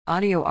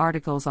Audio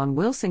articles on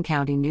Wilson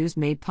County News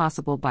made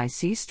possible by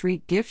C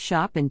Street Gift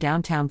Shop in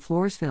downtown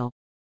Floresville.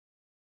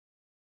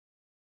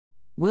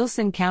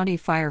 Wilson County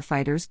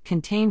firefighters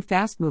contain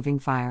fast-moving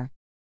fire.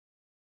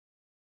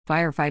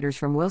 Firefighters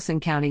from Wilson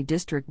County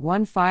District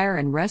 1 Fire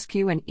and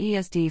Rescue and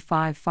ESD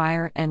 5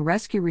 Fire and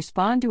Rescue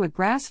respond to a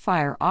grass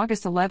fire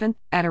August 11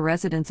 at a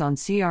residence on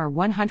CR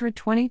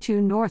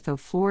 122 north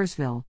of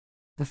Floresville.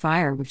 The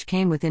fire, which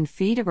came within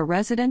feet of a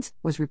residence,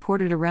 was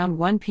reported around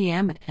 1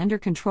 p.m. and under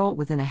control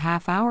within a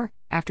half hour,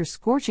 after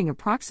scorching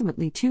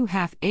approximately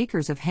 2.5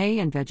 acres of hay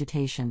and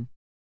vegetation.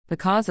 The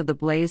cause of the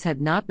blaze had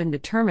not been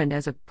determined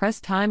as of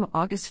press time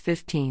August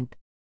 15.